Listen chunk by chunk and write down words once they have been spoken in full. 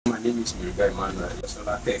name is Emmanuel,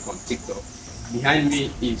 solar tech on TikTok. Behind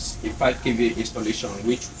me is a 5 kV installation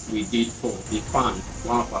which we did for a fan.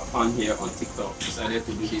 One of our fan here on TikTok decided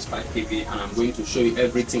to do this 5 kV, and I'm going to show you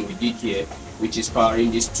everything we did here, which is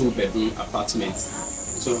powering this 2-bedroom apartment.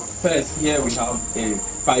 So first, here we have a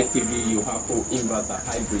 5 kV yohako inverter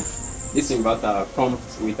hybrid. This inverter comes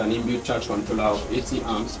with an inbuilt charge controller of 80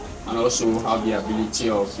 amps and also have the ability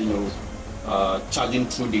of charging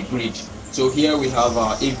through the grid. So here we have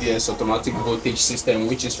our AVS automatic voltage system,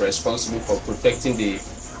 which is responsible for protecting the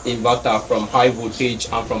inverter from high voltage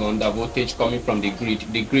and from under voltage coming from the grid.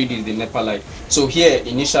 The grid is the NEPA light. So here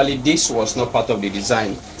initially this was not part of the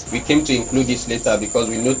design. We came to include this later because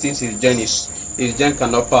we noticed his gen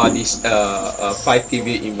cannot power this 5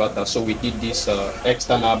 kV inverter. So we did this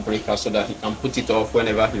external breaker so that he can put it off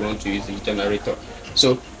whenever he wants to use the generator.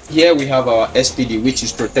 So here we have our SPD, which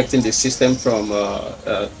is protecting the system from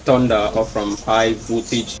thunder or from high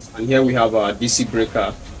voltage. And here we have our DC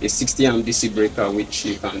breaker, a 60 amp DC breaker, which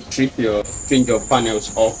you can change your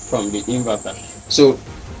panels off from the inverter. So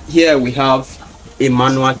here we have a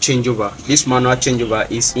manual changeover. This manual changeover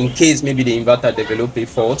is in case maybe the inverter develop a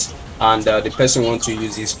fault and the person wants to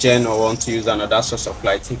use his gen or want to use another source of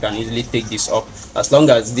light, he can easily take this off. As long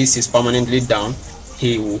as this is permanently down,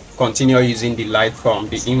 he will continue using the light from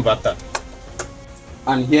the inverter.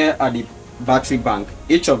 And here are the battery bank.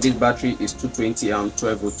 Each of these battery is 220 amp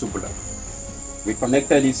 12 volt tubular. We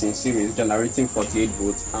connected this in series, generating 48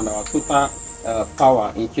 volts, and our total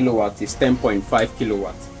power in kilowatt is 10.5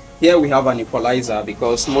 kilowatts. Here we have an equalizer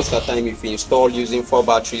because most of the time if you install using 4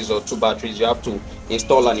 batteries or 2 batteries, you have to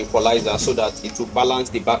install an equalizer so that it will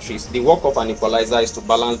balance the batteries. The work of an equalizer is to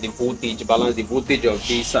balance the voltage of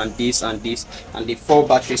this and this and this and the 4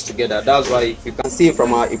 batteries together. That's why if you can see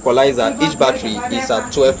from our equalizer, each battery is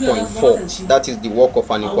at 12.4. That is the work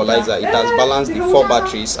of an equalizer. It has balanced the 4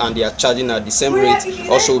 batteries and they are charging at the same rate,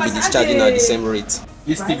 also will be discharging at the same rate.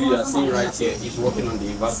 This TV you are seeing right here is working on the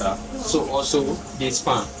inverter, so also this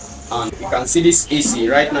fan. And you can see this AC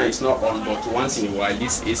right now it's not on, but once in a while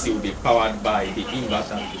this AC will be powered by the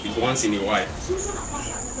inverter. It's once in a while.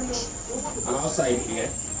 And outside here,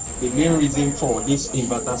 the main reason for this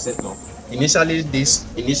inverter setup,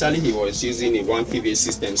 initially he was using a 1 kV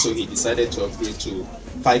system, so he decided to upgrade to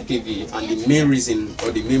 5 kV, and the main reason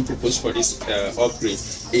or the main purpose for this upgrade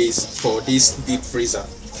is for this deep freezer.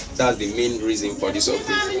 That's the main reason for this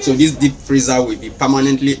upgrade. So this deep freezer will be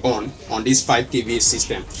permanently on this 5 kV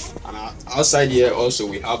system. And outside here also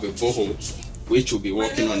we have a borehole which will be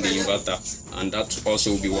working on the inverter, and that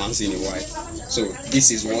also will be once in a while. So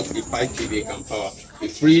this is what a 5 kV can power: a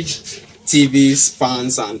fridge, TVs,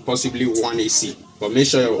 fans, and possibly 1 AC. But make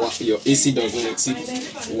sure your AC does not exceed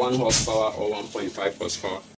 1 horsepower or 1.5 horsepower.